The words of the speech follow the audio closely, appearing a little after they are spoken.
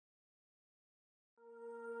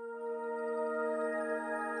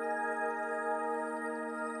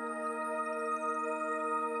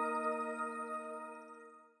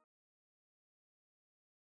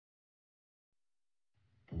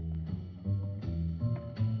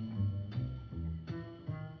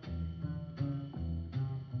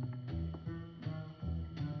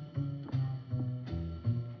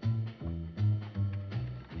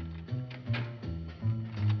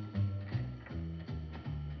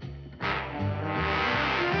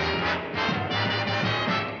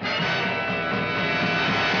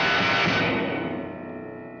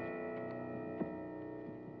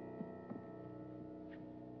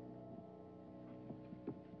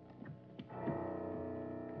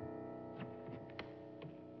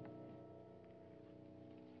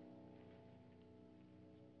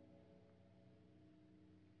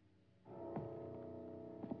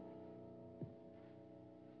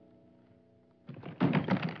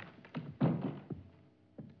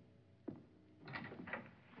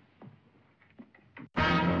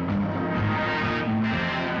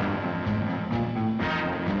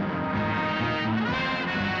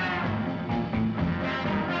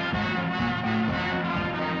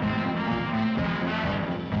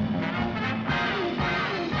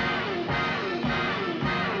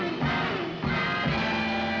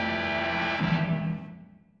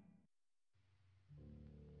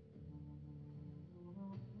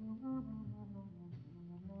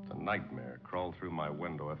nightmare crawled through my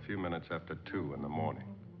window a few minutes after 2 in the morning.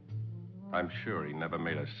 I'm sure he never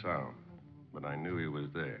made a sound, but I knew he was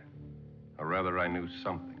there. Or rather, I knew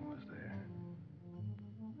something was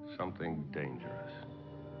there. Something dangerous.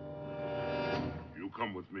 You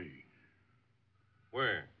come with me.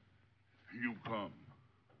 Where? You come.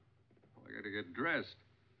 I gotta get dressed.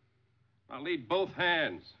 I'll need both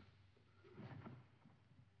hands.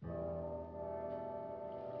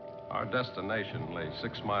 Our destination lay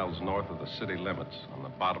 6 miles north of the city limits on the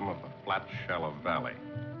bottom of a flat, shallow valley.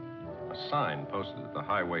 A sign posted at the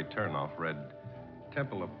highway turnoff read,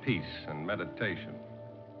 Temple of Peace and Meditation.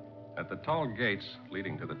 At the tall gates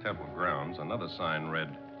leading to the temple grounds, another sign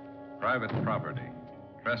read, Private property.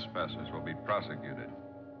 Trespassers will be prosecuted.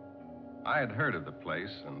 I had heard of the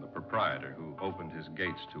place and the proprietor who opened his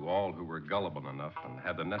gates to all who were gullible enough and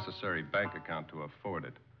had the necessary bank account to afford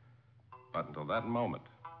it. But until that moment,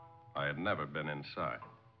 I had never been inside.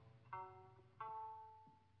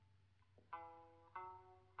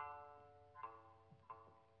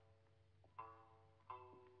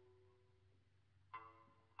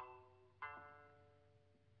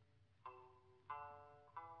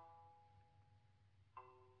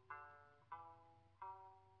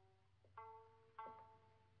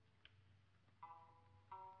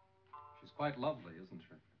 She's quite lovely, isn't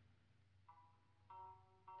she?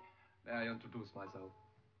 May I introduce myself?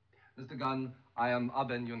 Mr. Gunn, I am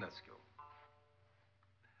Ahben Vanesku.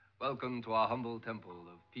 Welcome to our humble temple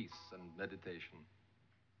of peace and meditation.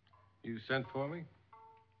 You sent for me?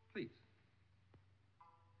 Please.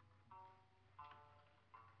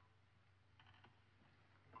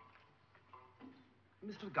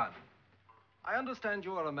 Mr. Gunn, I understand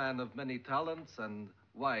you are a man of many talents and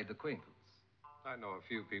wide acquaintance. I know a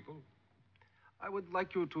few people. I would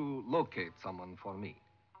like you to locate someone for me.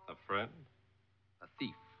 A friend? A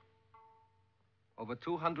thief. Over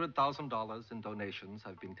 $200,000 in donations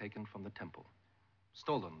have been taken from the temple,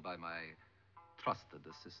 stolen by my trusted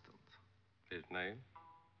assistant. His name?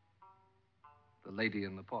 The lady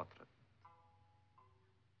in the portrait.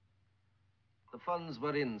 The funds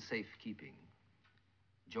were in safekeeping.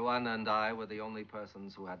 Joanna and I were the only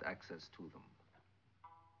persons who had access to them.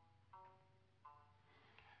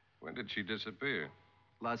 When did she disappear?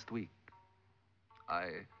 Last week.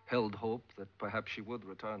 I held hope that perhaps she would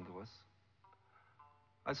return to us.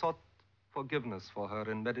 I sought forgiveness for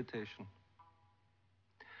her in meditation.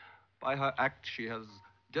 By her act, she has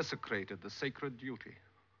desecrated the sacred duty.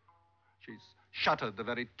 She's shattered the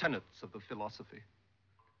very tenets of the philosophy.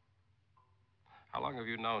 How long have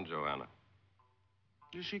you known Joanna?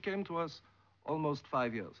 She came to us almost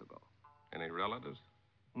 5 years ago. Any relatives?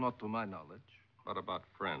 Not to my knowledge. What about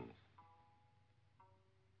friends?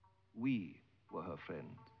 We were her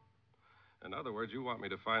friend. In other words, you want me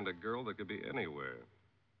to find a girl that could be anywhere.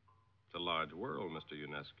 It's a large world, Mr.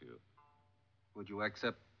 Vanesku. Would you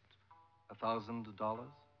accept $1,000?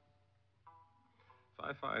 If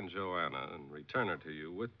I find Joanna and return her to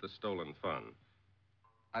you with the stolen funds,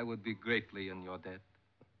 I would be greatly in your debt.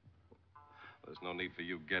 there's no need for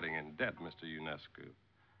you getting in debt, Mr. Vanesku.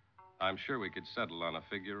 I'm sure we could settle on a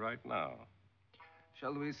figure right now.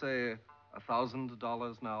 Shall we say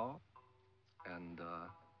 $1,000 now? And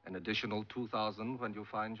an additional $2,000 when you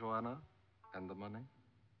find Joanna and the money?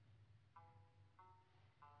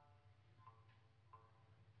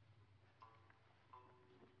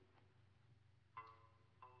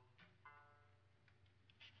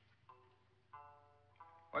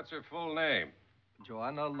 What's her full name?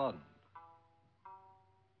 Joanna Lund.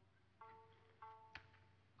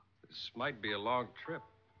 This might be a long trip.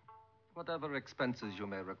 Whatever expenses you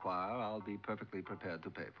may require, I'll be perfectly prepared to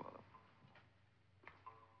pay for them.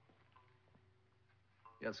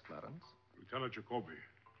 Yes, Clarence? Lieutenant Jacoby.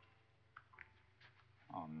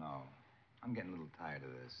 Oh, no. I'm getting a little tired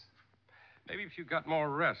of this. Maybe if you got more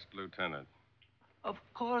rest, Lieutenant. Of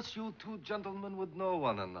course you two gentlemen would know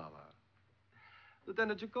one another.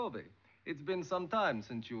 Lieutenant Jacoby, it's been some time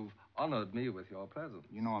since you've honored me with your presence.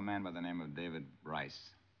 You know a man by the name of David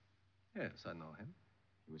Bryce? Yes, I know him.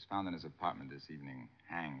 He was found in his apartment this evening,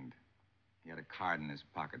 hanged. He had a card in his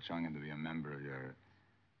pocket showing him to be a member of your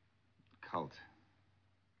cult.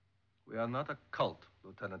 We are not a cult,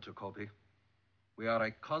 Lieutenant Jacoby. We are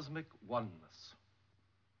a cosmic oneness.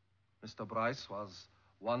 Mr. Bryce was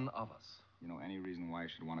one of us. You know any reason why he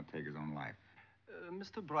should want to take his own life?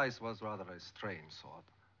 Mr. Bryce was rather a strange sort,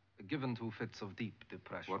 given to fits of deep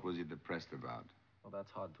depression. What was he depressed about? Well,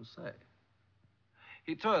 that's hard to say.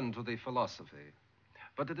 He turned to the philosophy,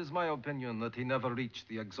 but it is my opinion that he never reached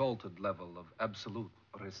the exalted level of absolute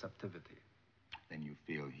receptivity. Then you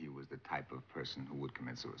feel he was the type of person who would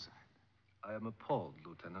commit suicide? I am appalled,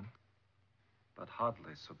 Lieutenant, but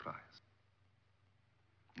hardly surprised.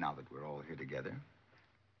 Now that we're all here together,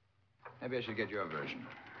 maybe I should get your version.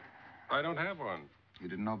 I don't have one. You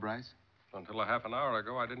didn't know Bryce? Until a half an hour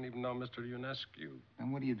ago, I didn't even know Mr. Vanesku.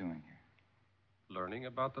 Then what are you doing here? Learning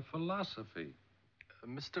about the philosophy.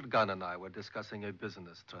 Mr. Gunn and I were discussing a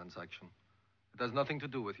business transaction. It has nothing to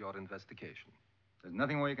do with your investigation. There's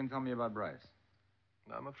nothing more you can tell me about Bryce.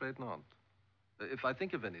 I'm afraid not. If I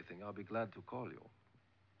think of anything, I'll be glad to call you.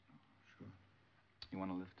 Sure. You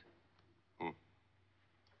want a lift?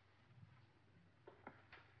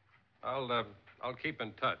 I'll keep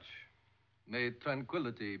in touch. May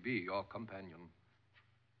tranquility be your companion.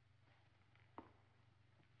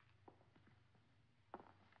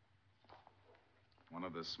 One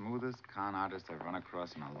of the smoothest con artists I've run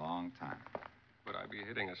across in a long time. Would I be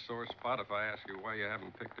hitting a sore spot if I asked you why you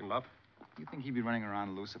haven't picked him up? You think he'd be running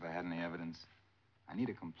around loose if I had any evidence? I need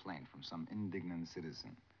a complaint from some indignant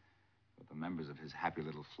citizen. But the members of his happy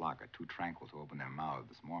little flock are too tranquil to open their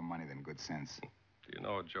mouths. More money than good sense. Do you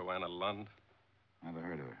know Joanna Lund? Never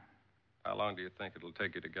heard of her. How long do you think it'll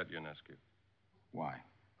take you to get Vanesku? Why?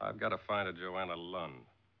 I've got to find a Joanna Lund.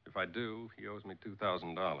 If I do, he owes me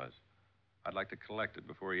 $2,000. I'd like to collect it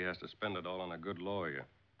before he has to spend it all on a good lawyer.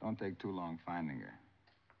 Don't take too long finding her.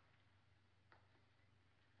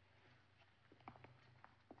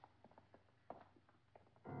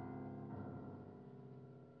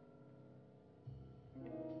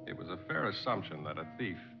 It was a fair assumption that a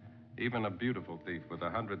thief, even a beautiful thief with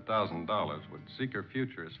 $100,000, would seek her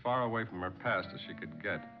future as far away from her past as she could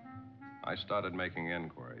get. I started making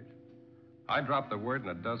inquiries. I dropped the word in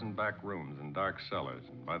a dozen back rooms and dark cellars,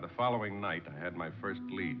 and by the following night, I had my first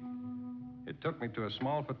lead. It took me to a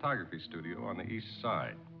small photography studio on the east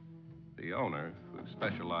side. The owner, who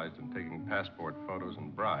specialized in taking passport photos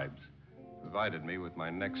and bribes, provided me with my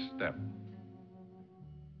next step.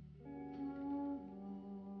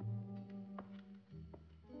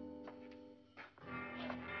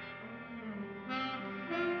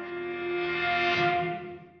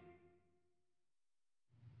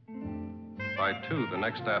 By 2 the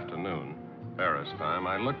next afternoon, Paris time,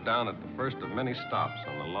 I looked down at the first of many stops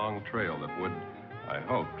on the long trail that would, I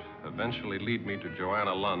hoped, eventually lead me to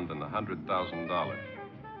Joanna Lund and the $100,000.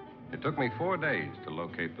 It took me 4 days to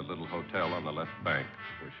locate the little hotel on the left bank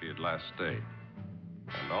where she had last stayed.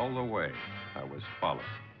 And all the way, I was followed.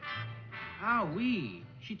 Ah, oui.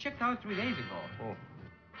 She checked out 3 days ago. Oh.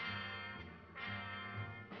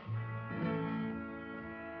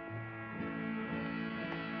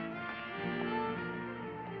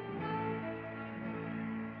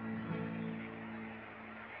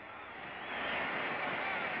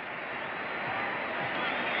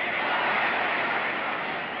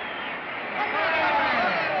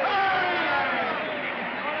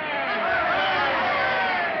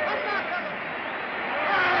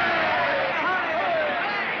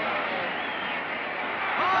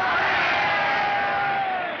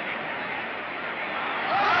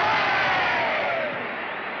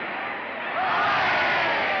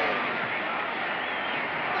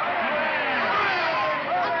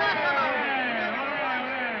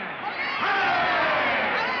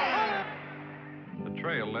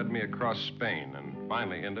 Me across Spain and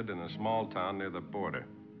finally ended in a small town near the border.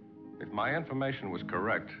 If my information was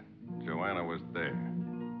correct, Joanna was there.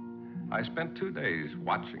 I spent 2 days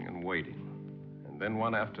watching and waiting. And then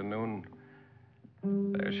one afternoon,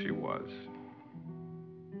 there she was.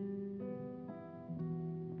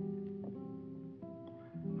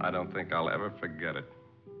 I don't think I'll ever forget it.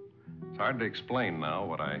 It's hard to explain now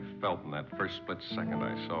what I felt in that first split second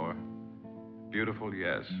I saw her. Beautiful,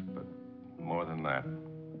 yes, but more than that.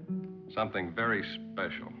 Something very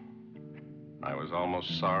special. I was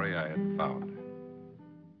almost sorry I had found her.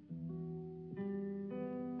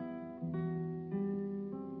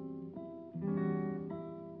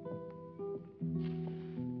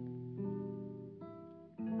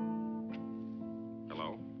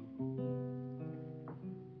 Hello?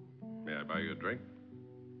 May I buy you a drink?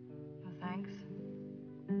 No, thanks.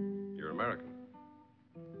 You're American.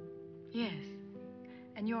 Yes,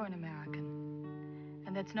 and you're an American.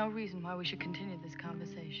 And that's no reason why we should continue this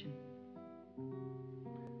conversation.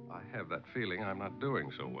 I have that feeling I'm not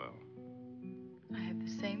doing so well. I have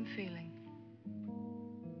the same feeling.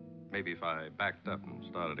 Maybe if I backed up and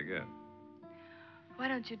started again. Why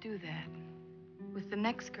don't you do that with the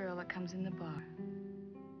next girl that comes in the bar?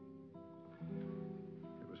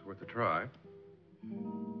 It was worth a try.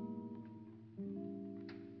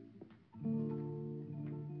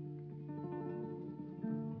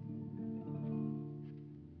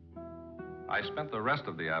 I spent the rest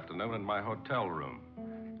of the afternoon in my hotel room,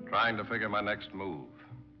 trying to figure my next move.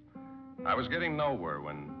 I was getting nowhere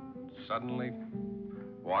when suddenly,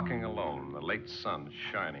 walking alone, the late sun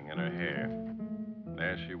shining in her hair,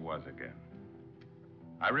 there she was again.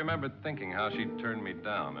 I remembered thinking how she'd turned me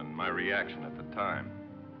down and my reaction at the time.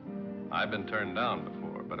 I'd been turned down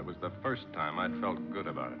before, but it was the first time I'd felt good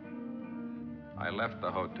about it. I left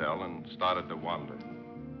the hotel and started to wander.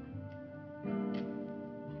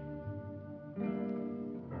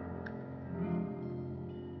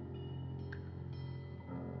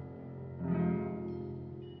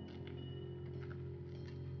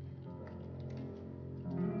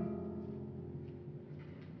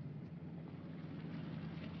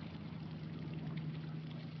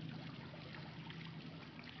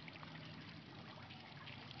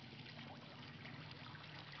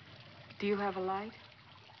 Do you have a light?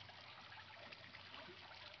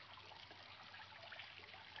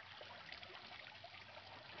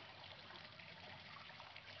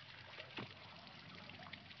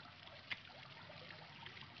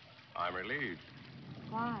 I'm relieved.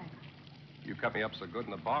 Why? You cut me up so good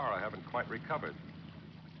in the bar, I haven't quite recovered.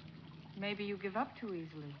 Maybe you give up too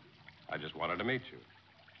easily. I just wanted to meet you.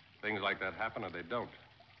 Things like that happen or they don't.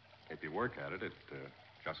 If you work at it, it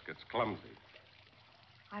just gets clumsy.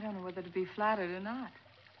 I don't know whether to be flattered or not.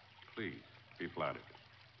 Please, be flattered.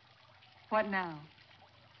 What now?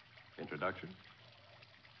 Introduction?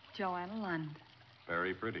 Joanna Lund.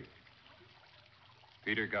 Very pretty.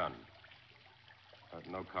 Peter Gunn. But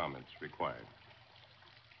no comments required.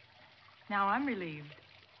 Now I'm relieved.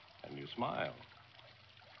 And you smile.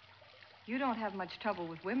 You don't have much trouble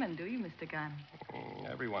with women, do you, Mr. Gunn?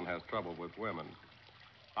 Everyone has trouble with women.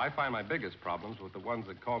 I find my biggest problems with the ones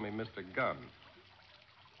that call me Mr. Gunn.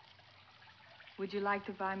 Would you like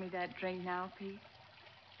to buy me that drink now, Pete?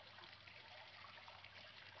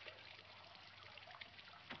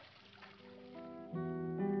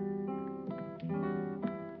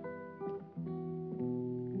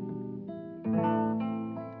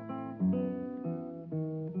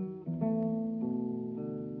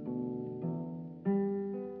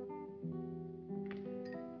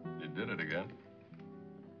 You did it again.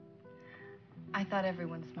 I thought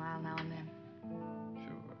everyone smiled now and then.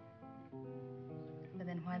 Sure. But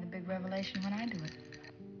then why the big revelation when I do it?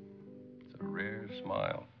 It's a rare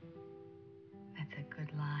smile. That's a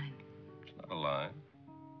good line. It's not a line.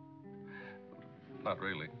 Not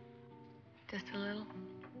really. Just a little?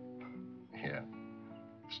 Yeah.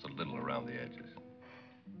 Just a little around the edges.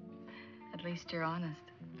 At least you're honest.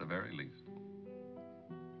 At the very least.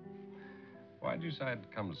 Why'd you decide to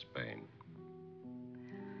come to Spain?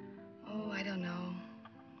 Oh, I don't know.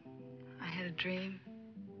 I had a dream.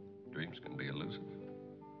 Dreams can be elusive.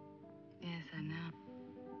 Yes, I know.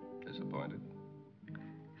 Disappointed?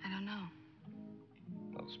 I don't know.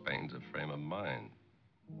 Well, Spain's a frame of mind.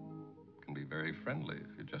 Can be very friendly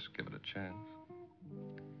if you just give it a chance.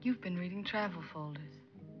 You've been reading travel folders.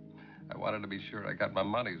 I wanted to be sure I got my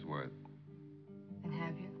money's worth. And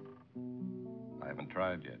have you? I haven't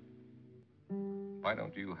tried yet. Why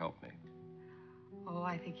don't you help me? Oh,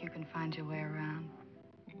 I think you can find your way around.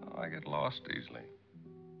 Oh, I get lost easily.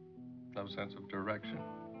 No sense of direction.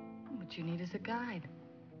 What you need is a guide.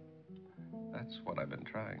 That's what I've been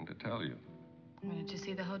trying to tell you. Why don't you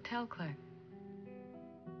see the hotel clerk?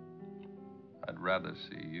 I'd rather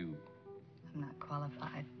see you. I'm not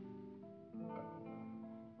qualified. Well,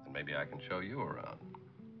 then maybe I can show you around.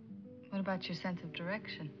 What about your sense of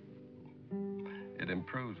direction? It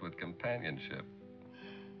improves with companionship.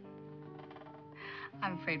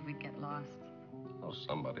 I'm afraid we'd get lost. Oh,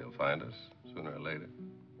 somebody will find us sooner or later.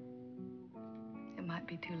 It might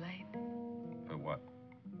be too late. For what?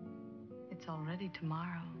 It's already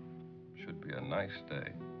tomorrow. Should be a nice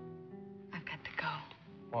day. I've got to go.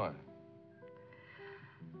 Why?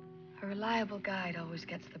 A reliable guide always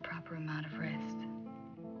gets the proper amount of rest.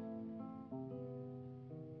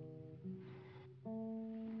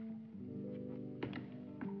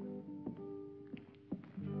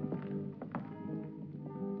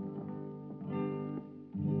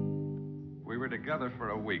 We were together for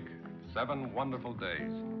a week, 7 wonderful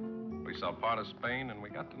days. We saw part of Spain and we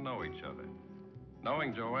got to know each other.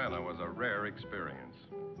 Knowing Joanna was a rare experience.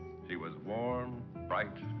 She was warm,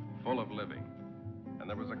 bright, full of living. And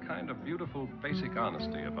there was a kind of beautiful, basic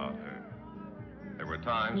honesty about her. There were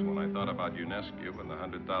times when I thought about UNESCO and the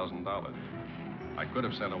 $100,000. I could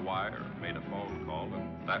have sent a wire, made a phone call,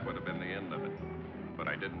 and that would have been the end of it. But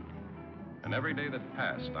I didn't. And every day that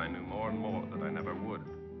passed, I knew more and more that I never would.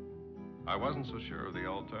 I wasn't so sure of the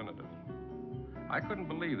alternative. I couldn't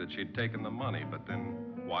believe that she'd taken the money, but then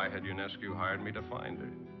why had UNESCO hired me to find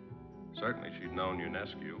her? Certainly she'd known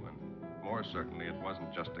UNESCO, and More certainly, it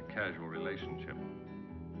wasn't just a casual relationship.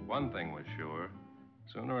 One thing was sure.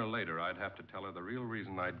 Sooner or later, I'd have to tell her the real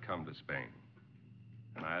reason I'd come to Spain.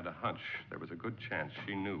 And I had a hunch there was a good chance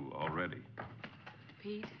she knew already.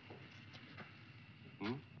 Pete?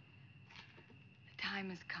 Hmm? The time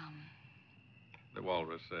has come. The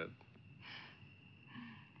walrus said.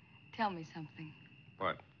 Tell me something.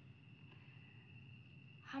 What?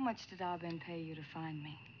 How much did Ahben pay you to find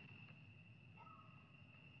me?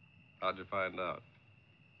 How'd you find out?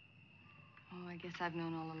 Oh, I guess I've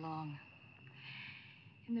known all along.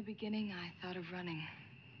 In the beginning, I thought of running.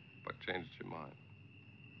 What changed your mind?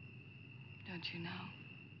 Don't you know?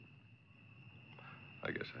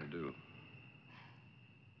 I guess I do.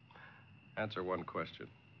 Answer one question.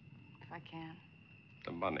 If I can.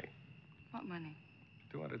 The money. What money?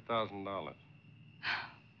 $200,000.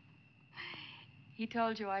 He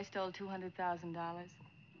told you I stole $200,000?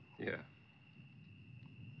 Yeah.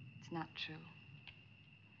 It's not true.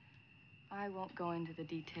 I won't go into the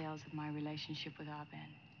details of my relationship with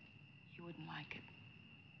Ahben. You wouldn't like it.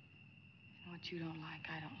 And what you don't like,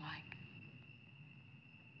 I don't like.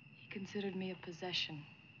 He considered me a possession.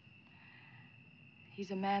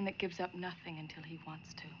 He's a man that gives up nothing until he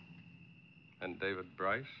wants to. And David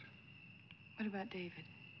Bryce? What about David?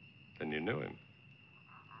 Then you knew him.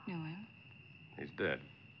 Knew him? He's dead.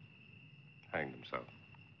 Hanged himself.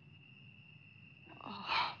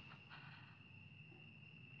 Oh.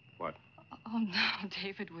 What? Oh, no,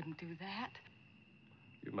 David wouldn't do that.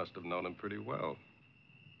 You must have known him pretty well.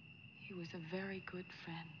 He was a very good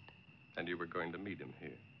friend. And you were going to meet him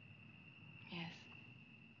here. Yes.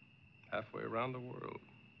 Halfway around the world.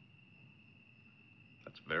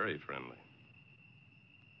 That's very friendly.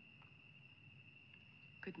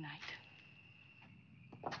 Good night.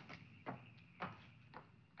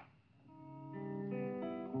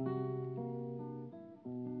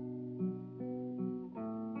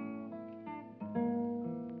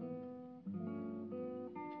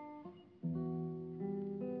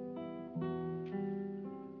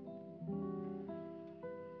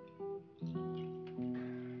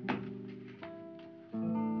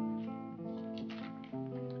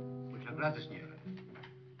 Muchas gracias, señora.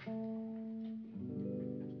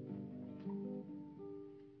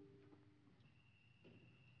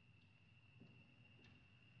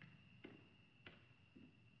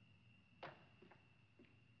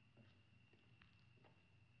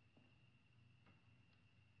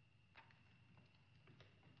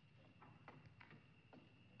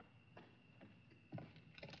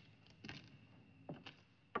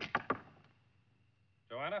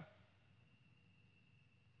 Joanna?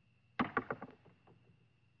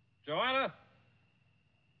 Joanna?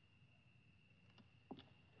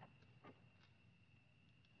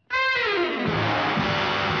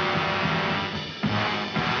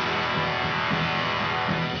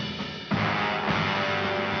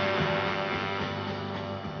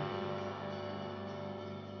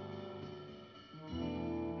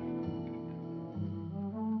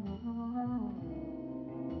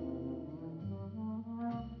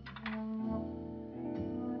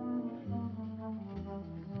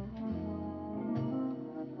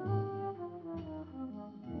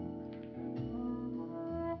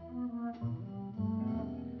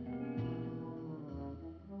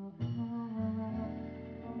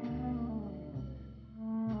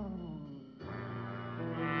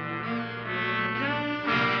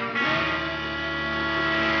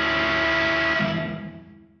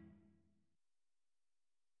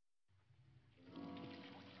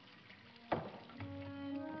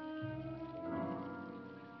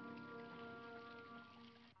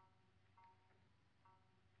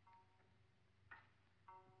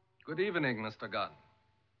 Good evening, Mr. Gunn.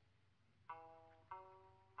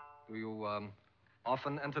 Do you,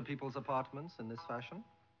 often enter people's apartments in this fashion?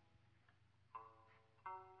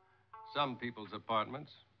 Some people's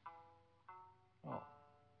apartments. Oh.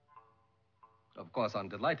 Of course, I'm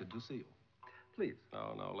delighted to see you. Please.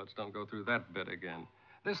 No, let's don't go through that bit again.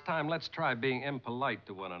 This time, let's try being impolite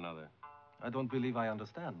to one another. I don't believe I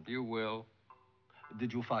understand. You will.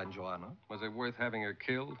 Did you find Joanna? Was it worth having her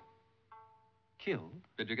killed? Killed?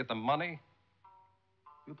 Did you get the money?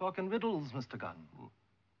 You talk in riddles, Mr. Gunn.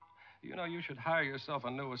 You know, you should hire yourself a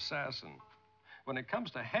new assassin. When it comes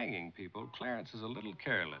to hanging people, Clarence is a little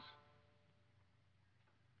careless.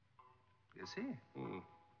 Is he?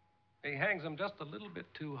 He hangs them just a little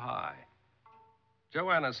bit too high.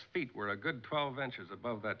 Joanna's feet were a good 12 inches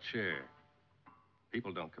above that chair.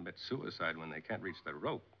 People don't commit suicide when they can't reach the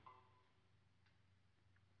rope.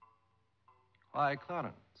 Why,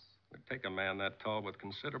 Clarence? It'd take a man that tall with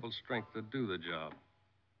considerable strength to do the job.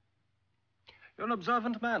 You're an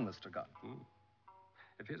observant man, Mr. Gunn.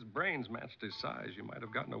 If his brains matched his size, you might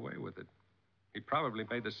have gotten away with it. He probably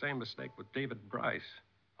made the same mistake with David Bryce,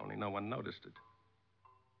 only no one noticed it.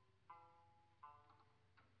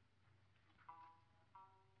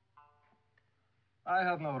 I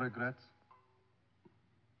have no regrets.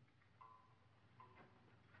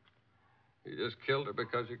 You just killed her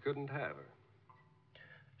because you couldn't have her.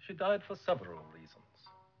 She died for several reasons,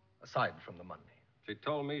 aside from the money. She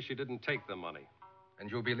told me she didn't take the money. And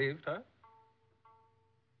you believed her?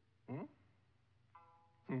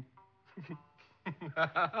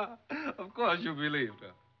 Of course you believed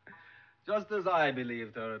her. Just as I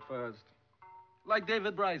believed her at first. Like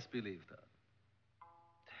David Bryce believed her.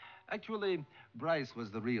 Actually, Bryce was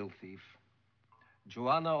the real thief.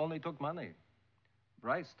 Joanna only took money.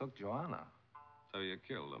 Bryce took Joanna. So you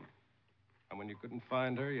killed him. And when you couldn't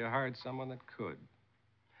find her, you hired someone that could.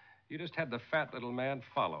 You just had the fat little man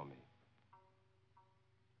follow me.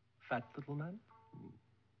 Fat little man?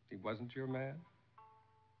 He wasn't your man?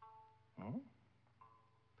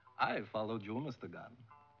 I followed you, Mr. Gunn.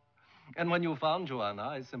 And when you found Joanna,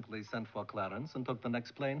 I simply sent for Clarence and took the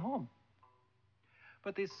next plane home.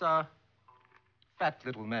 But this, fat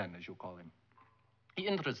little man, as you call him, he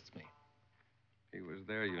interests me. He was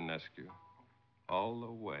there, Vanesku. All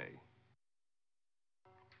the way.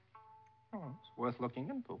 It's worth looking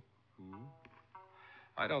into.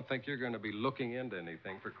 I don't think you're going to be looking into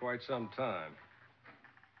anything for quite some time.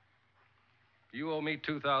 You owe me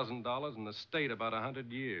 $2,000 and the state about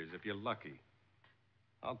 100 years, if you're lucky.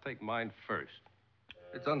 I'll take mine first.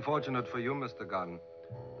 It's unfortunate for you, Mr. Gunn,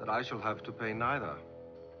 that I shall have to pay neither.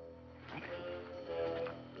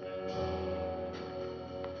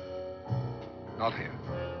 Not here.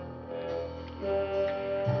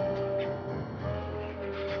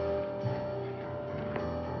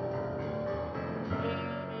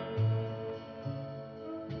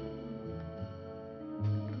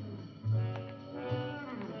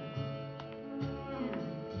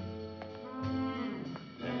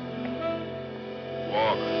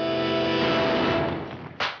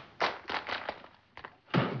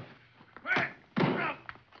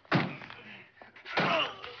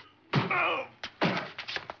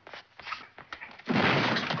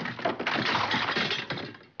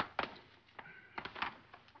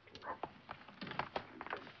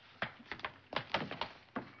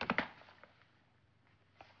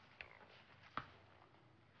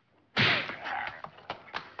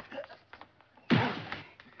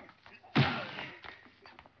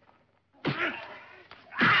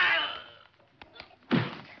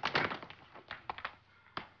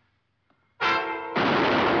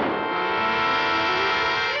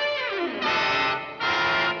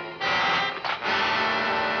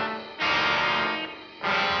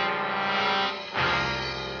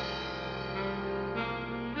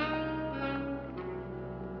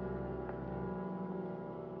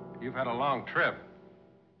 You've had a long trip.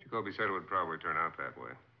 Jacoby said it would probably turn out that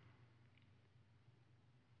way.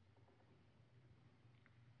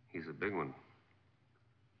 He's a big one.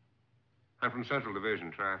 I'm from Central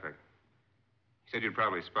Division Traffic. He said you'd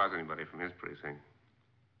probably spot anybody from his precinct.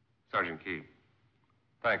 Sergeant Keep.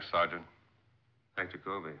 Thanks, Sergeant. Thanks,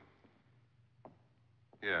 Jacoby.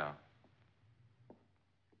 Yeah.